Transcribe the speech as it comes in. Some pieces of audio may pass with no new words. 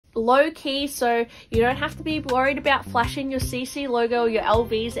low key, so you don't have to be worried about flashing your CC logo or your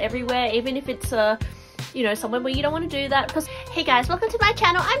LVs everywhere, even if it's you know, somewhere where you don't want to do that. Because hey guys, welcome to my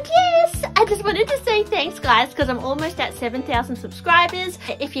channel. I'm Jess. I just wanted to say thanks guys, because I'm almost at 7,000 subscribers.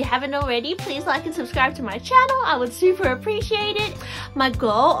 If you haven't already, please like and subscribe to my channel. I would super appreciate it. My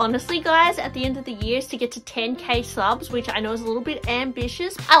goal, honestly guys, at the end of the year is to get to 10k subs, which I know is a little bit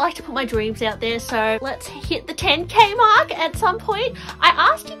ambitious. I like to put my dreams out there, so let's hit the 10k mark at some point. I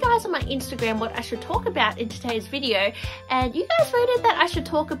asked you guys on my Instagram what I should talk about in today's video, and you guys voted that I should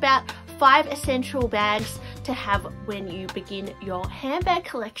talk about 5 essential bags to have when you begin your handbag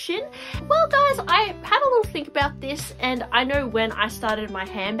collection. Well guys, I had a little think about this, and I know when I started my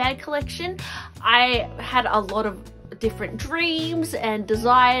handbag collection, I had a lot of different dreams and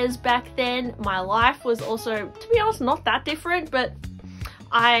desires back then. My life was also, to be honest, not that different, but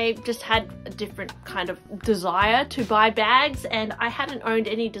I just had a different kind of desire to buy bags, and I hadn't owned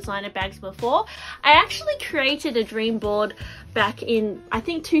any designer bags before. I actually created a dream board back in, I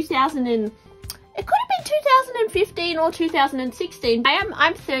think, it could have been 2015 or 2016.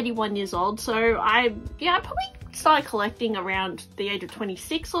 I'm 31 years old, so I probably started collecting around the age of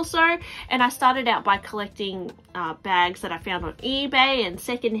 26 or so, and I started out by collecting bags that I found on eBay and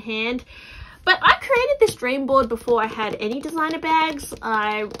secondhand. But I created this dream board before I had any designer bags.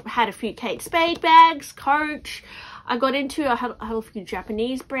 I had a few Kate Spade bags, Coach. I had a few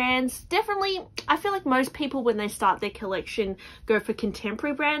Japanese brands. Definitely, I feel like most people when they start their collection go for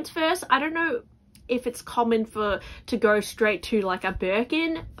contemporary brands first. I don't know if it's common to go straight to like a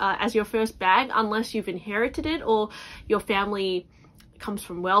Birkin as your first bag, unless you've inherited it or your family comes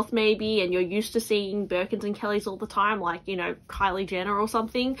from wealth maybe, and you're used to seeing Birkins and Kellys all the time, like, you know, Kylie Jenner or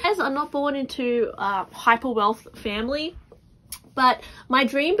something. As I'm not born into a hyper wealth family, but my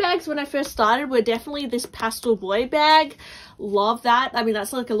dream bags when I first started were definitely this pastel boy bag. Love that. I mean,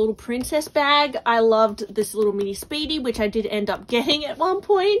 that's like a little princess bag. I loved this little mini Speedy, which I did end up getting at one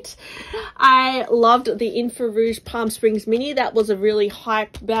point. I loved the Infra Rouge Palm Springs Mini. That was a really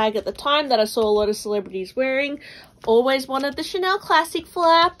hyped bag at the time that I saw a lot of celebrities wearing. Always wanted the Chanel Classic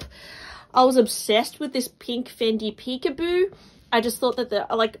flap. I was obsessed with this pink Fendi Peekaboo. I just thought that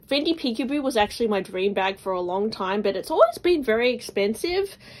Fendi Peekaboo was actually my dream bag for a long time, but it's always been very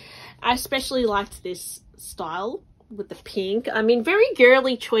expensive. I especially liked this style with the pink. I mean, very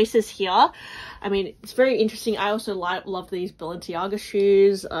girly choices here. I mean, it's very interesting. I also love these Balenciaga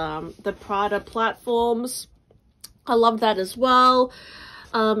shoes, the Prada platforms. I love that as well.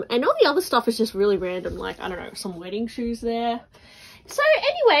 And all the other stuff is just really random, like, I don't know, some wedding shoes there. So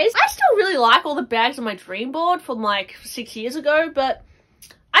anyways, I still really like all the bags on my dream board from like 6 years ago, but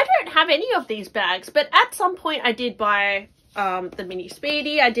I don't have any of these bags. But at some point I did buy the Mini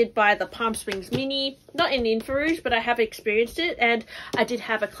Speedy. I did buy the Palm Springs Mini, not in Infra Rouge, but I have experienced it, and I did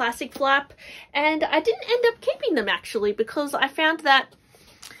have a classic flap, and I didn't end up keeping them actually, because I found that,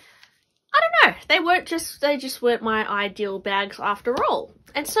 I don't know, they just weren't my ideal bags after all.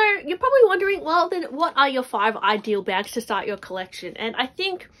 And so you're probably wondering, well then what are your 5 ideal bags to start your collection? And I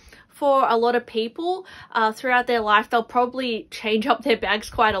think for a lot of people throughout their life, they'll probably change up their bags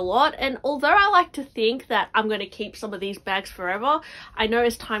quite a lot. And although I like to think that I'm going to keep some of these bags forever, I know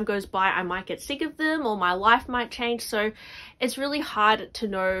as time goes by I might get sick of them or my life might change. So it's really hard to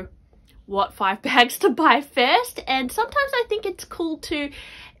know what 5 bags to buy first. And sometimes I think it's cool to,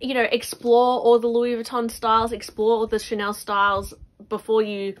 you know, explore all the Louis Vuitton styles, explore all the Chanel styles before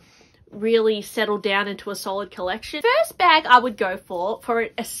you really settle down into a solid collection. First bag I would go for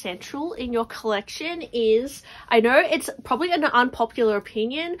an essential in your collection is, I know it's probably an unpopular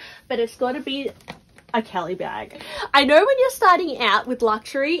opinion, but it's got to be a Kelly bag. I know when you're starting out with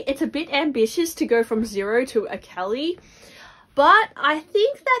luxury, it's a bit ambitious to go from 0 to a Kelly, but I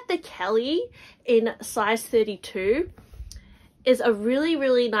think that the Kelly in size 32 is a really,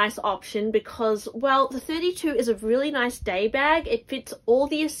 really nice option because, well, the 32 is a really nice day bag. It fits all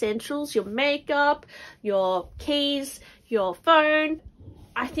the essentials, your makeup, your keys, your phone.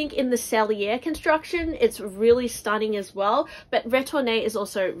 I think in the Cellier construction, it's really stunning as well. But retourné is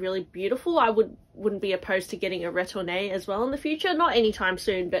also really beautiful. I wouldn't be opposed to getting a retourné as well in the future. Not anytime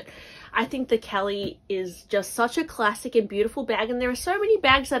soon, but I think the Kelly is just such a classic and beautiful bag. And there are so many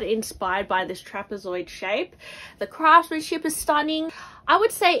bags that are inspired by this trapezoid shape. The craftsmanship is stunning. I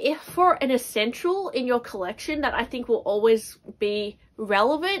would say if for an essential in your collection that I think will always be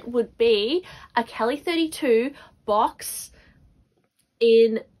relevant would be a Kelly 32 box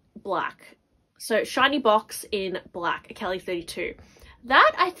in black. So shiny box in black, a Kelly 32.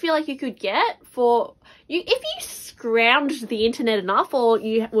 That I feel like you could get for you if you scrounged the internet enough or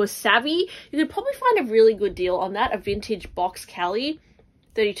you were savvy. You could probably find a really good deal on that, a vintage box Kelly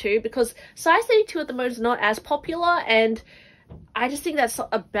 32, because size 32 at the moment is not as popular, and I just think that's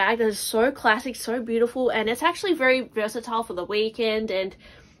a bag that is so classic, so beautiful, and it's actually very versatile for the weekend. And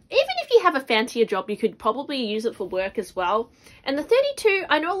even if you have a fancier job, you could probably use it for work as well. And the 32,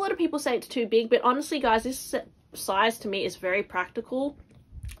 I know a lot of people say it's too big, but honestly guys, this size to me is very practical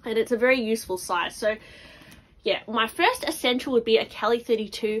and it's a very useful size. So yeah, my first essential would be a Kelly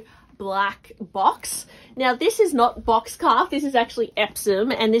 32 black box. Now this is not boxcar, this is actually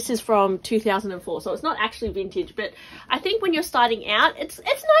Epsom, and this is from 2004, so it's not actually vintage. But I think when you're starting out, it's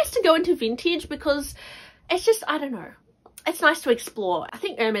nice to go into vintage because it's just, I don't know, it's nice to explore. I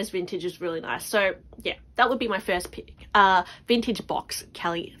think Hermes vintage is really nice. So yeah, that would be my first pick. Vintage box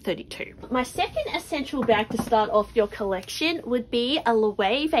Kelly 32. My second essential bag to start off your collection would be a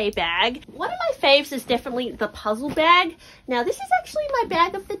Loewe bag. One of my faves is definitely the puzzle bag. Now this is actually my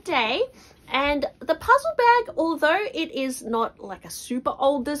bag of the day. And the puzzle bag, although it is not like a super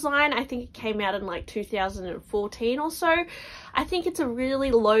old design, I think it came out in like 2014 or so. I think it's a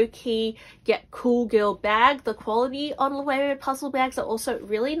really low-key yet cool girl bag. The quality on Loewe puzzle bags are also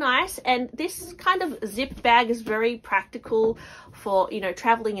really nice, and this kind of zip bag is very practical for, you know,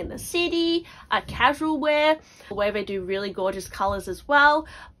 traveling in the city, casual wear. Loewe do really gorgeous colors as well,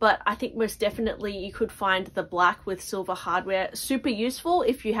 but I think most definitely you could find the black with silver hardware super useful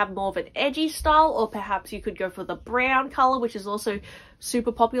if you have more of an edgy style, or perhaps you could go for the brown color, which is also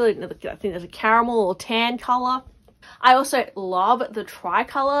super popular. I think there's a caramel or tan color. I also love the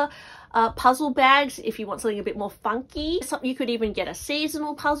tricolor puzzle bags if you want something a bit more funky. You could even get a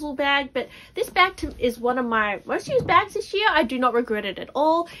seasonal puzzle bag, but this bag is one of my most used bags this year. I do not regret it at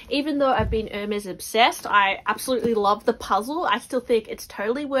all. Even though I've been Hermes obsessed, I absolutely love the puzzle. I still think it's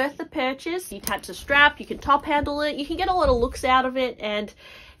totally worth the purchase. You attach a strap, you can top handle it, you can get a lot of looks out of it, and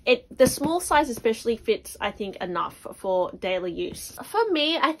the small size especially fits, I think, enough for daily use. For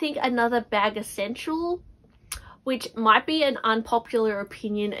me, I think another bag essential, which might be an unpopular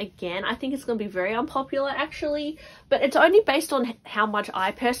opinion again. I think it's going to be very unpopular actually, but it's only based on how much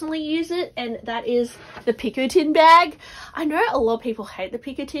I personally use it, and that is the Picotin bag. I know a lot of people hate the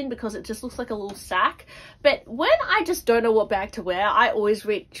Picotin because it just looks like a little sack, but when I just don't know what bag to wear, I always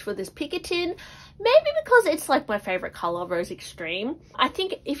reach for this Picotin. Maybe because it's like my favorite color, Rose Extreme. I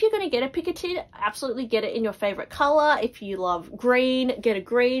think if you're going to get a Picotin, absolutely get it in your favorite color. If you love green, get a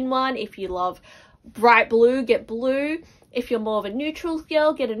green one. If you love bright blue, get blue. If you're more of a neutral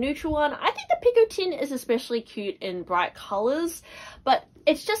girl, get a neutral one. I think the Picotin is especially cute in bright colors, but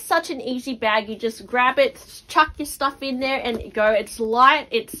it's just such an easy bag. You just grab it, chuck your stuff in there and go. It's light,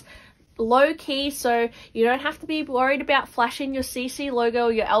 it's low key, so you don't have to be worried about flashing your CC logo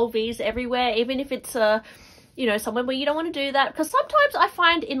or your LVs everywhere, even if it's you know, somewhere where you don't want to do that, because sometimes I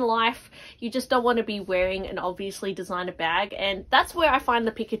find in life you just don't want to be wearing an obviously designer bag, and that's where I find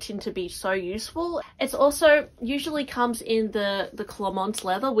the Picotin to be so useful. It's also usually comes in the Clermont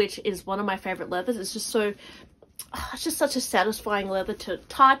leather, which is one of my favorite leathers. It's just so, it's just such a satisfying leather to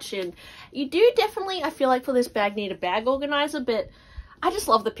touch, and you do definitely, I feel like for this bag, need a bag organizer, but I just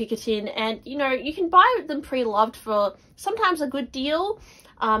love the Picotin, and you know, you can buy them pre-loved for sometimes a good deal.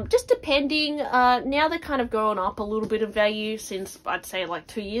 Just depending, now they're kind of going up a little bit of value since I'd say like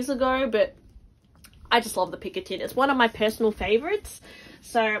 2 years ago, but I just love the Picotin. It's one of my personal favorites,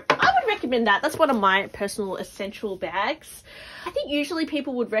 so I would recommend that. That's one of my personal essential bags. I think usually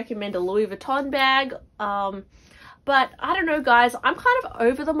people would recommend a Louis Vuitton bag, but I don't know guys, I'm kind of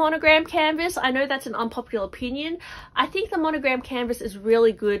over the monogram canvas. I know that's an unpopular opinion. I think the monogram canvas is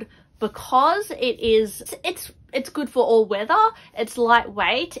really good because it's good for all weather. It's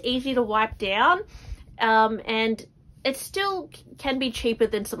lightweight, easy to wipe down, and it still can be cheaper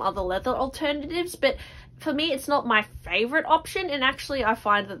than some other leather alternatives, but for me it's not my favorite option. And actually I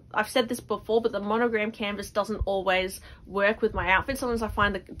find that, I've said this before, but the monogram canvas doesn't always work with my outfit. Sometimes I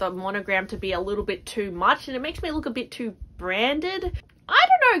find the monogram to be a little bit too much, and it makes me look a bit too branded. I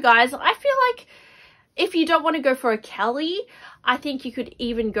don't know guys, I feel like if you don't want to go for a Kelly, I think you could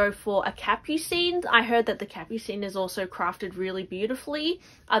even go for a Capucine. I heard that the Capucine is also crafted really beautifully.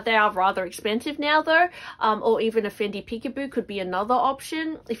 They are rather expensive now though, or even a Fendi Peekaboo could be another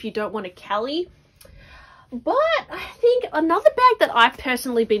option if you don't want a Kelly. But I think another bag that I've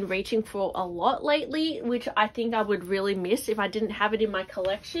personally been reaching for a lot lately, which I think I would really miss if I didn't have it in my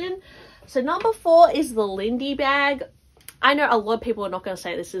collection. So number 4 is the Lindy bag. I know a lot of people are not going to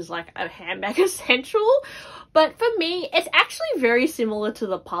say this is like a handbag essential, but for me, it's actually very similar to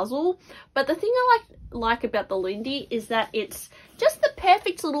the puzzle. But the thing I like about the Lindy is that it's just the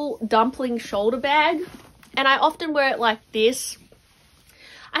perfect little dumpling shoulder bag, and I often wear it like this.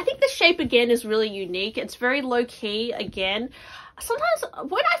 I think the shape again is really unique. It's very low key again.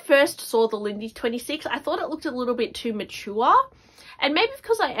 sometimes when I first saw the Lindy 26, I thought it looked a little bit too mature. And maybe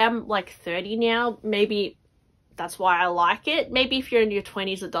because I am like 30 now, maybe that's why I like it. Maybe if you're in your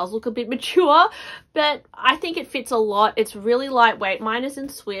 20s, it does look a bit mature, but I think it fits a lot. It's really lightweight. Mine is in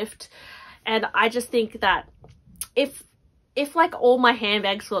Swift, and I just think that if like all my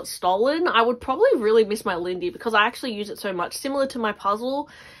handbags got stolen, I would probably really miss my Lindy because I actually use it so much, similar to my puzzle.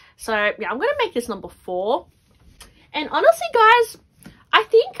 So yeah, I'm going to make this number 4. And honestly, guys, I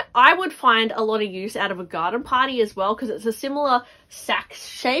think I would find a lot of use out of a garden party as well, because it's a similar sack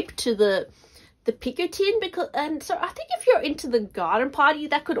shape to the Picotin, and so I think if you're into the garden party,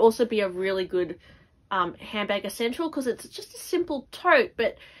 that could also be a really good handbag essential, because it's just a simple tote,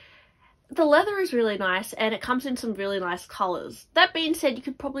 but the leather is really nice and it comes in some really nice colors. That being said, you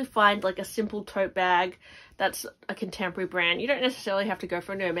could probably find like a simple tote bag that's a contemporary brand. You don't necessarily have to go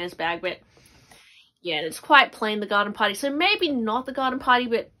for a Hermes bag, but yeah, it's quite plain, the garden party. So maybe not the garden party,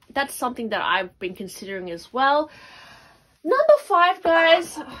 but that's something that I've been considering as well. Number 5,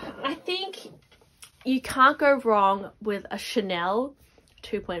 guys, I think you can't go wrong with a Chanel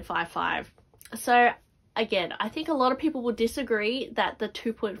 2.55. So again, I think a lot of people will disagree that the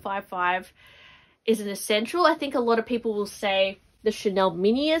 2.55 is an essential. I think a lot of people will say the Chanel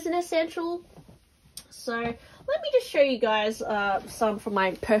Mini is an essential. So let me just show you guys some from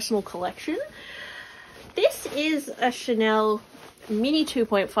my personal collection. This is a Chanel Mini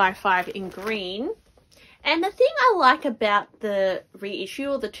 2.55 in green. And the thing I like about the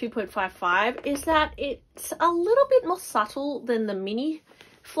reissue, or the 2.55, is that it's a little bit more subtle than the mini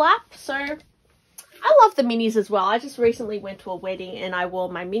flap. So I love the minis as well. I just recently went to a wedding and I wore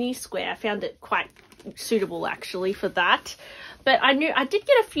my mini square. I found it quite suitable actually for that. But I did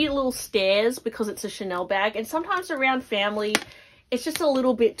get a few little stares because it's a Chanel bag, and sometimes around family it's just a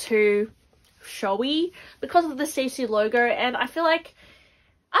little bit too showy because of the CC logo, and I feel like,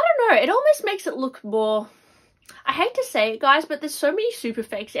 I don't know, it almost makes it look more, I hate to say it guys, but there's so many super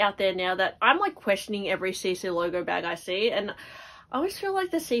fakes out there now that I'm like questioning every CC logo bag I see, and I always feel like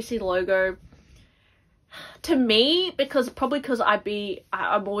the CC logo, to me, because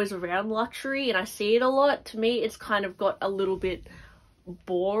I'm always around luxury and I see it a lot, to me it's kind of got a little bit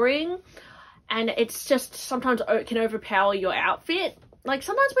boring, and it's just sometimes it can overpower your outfit. Like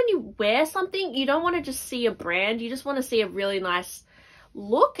sometimes when you wear something, you don't want to just see a brand, you just want to see a really nice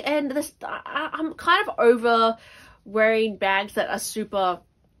look. And this, I'm kind of over wearing bags that are super,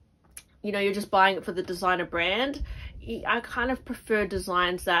 you know, you're just buying it for the designer brand. I kind of prefer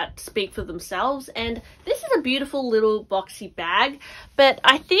designs that speak for themselves, and this is a beautiful little boxy bag, but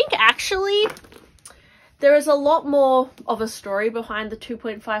I think actually there is a lot more of a story behind the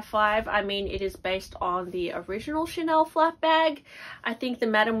 2.55. I mean, it is based on the original Chanel flap bag. I think the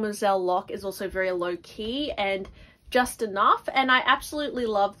Mademoiselle lock is also very low key and just enough, and I absolutely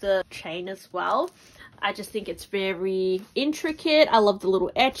love the chain as well. I just think it's very intricate. I love the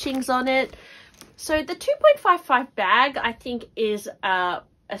little etchings on it. So the 2.55 bag, I think, is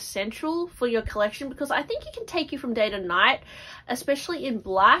essential for your collection, because I think it can take you from day to night, especially in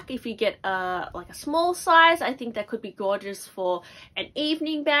black. If you get like a small size, I think that could be gorgeous for an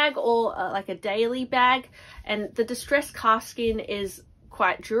evening bag or like a daily bag. And the distressed calfskin is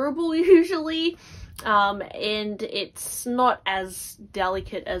quite durable usually, and it's not as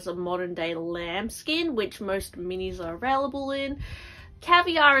delicate as a modern day lambskin, which most minis are available in.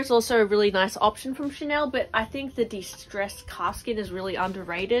 Caviar is also a really nice option from Chanel, but I think the distressed calfskin is really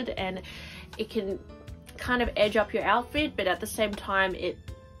underrated, and it can kind of edge up your outfit, but at the same time it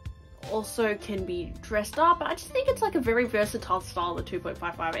also can be dressed up. I just think it's like a very versatile style, the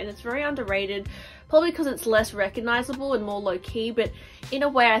 2.55, and it's very underrated, probably because it's less recognizable and more low-key, but in a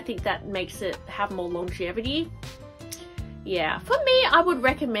way I think that makes it have more longevity. Yeah, for me, I would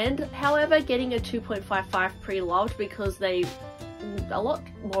recommend, however, getting a 2.55 pre-loved, because they a lot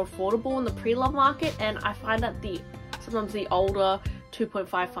more affordable in the pre-love market, and I find that sometimes the older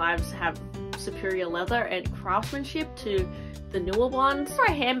 2.55s have superior leather and craftsmanship to the newer ones. For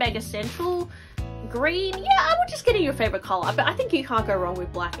a handbag essential, green, yeah, I would just get in your favorite color, but I think you can't go wrong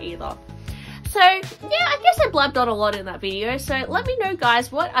with black either. So yeah, I guess I blabbed on a lot in that video. So let me know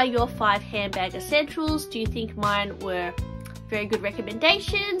guys, what are your 5 handbag essentials? Do you think mine were very good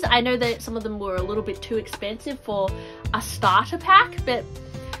recommendations? I know that some of them were a little bit too expensive for a starter pack, but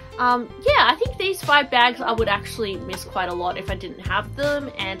yeah, I think these 5 bags I would actually miss quite a lot if I didn't have them,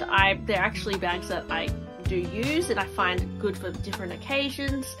 and they're actually bags that I do use and I find good for different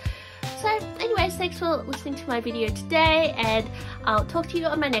occasions. So anyways, thanks for listening to my video today, and I'll talk to you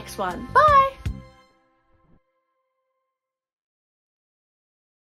on my next one. Bye!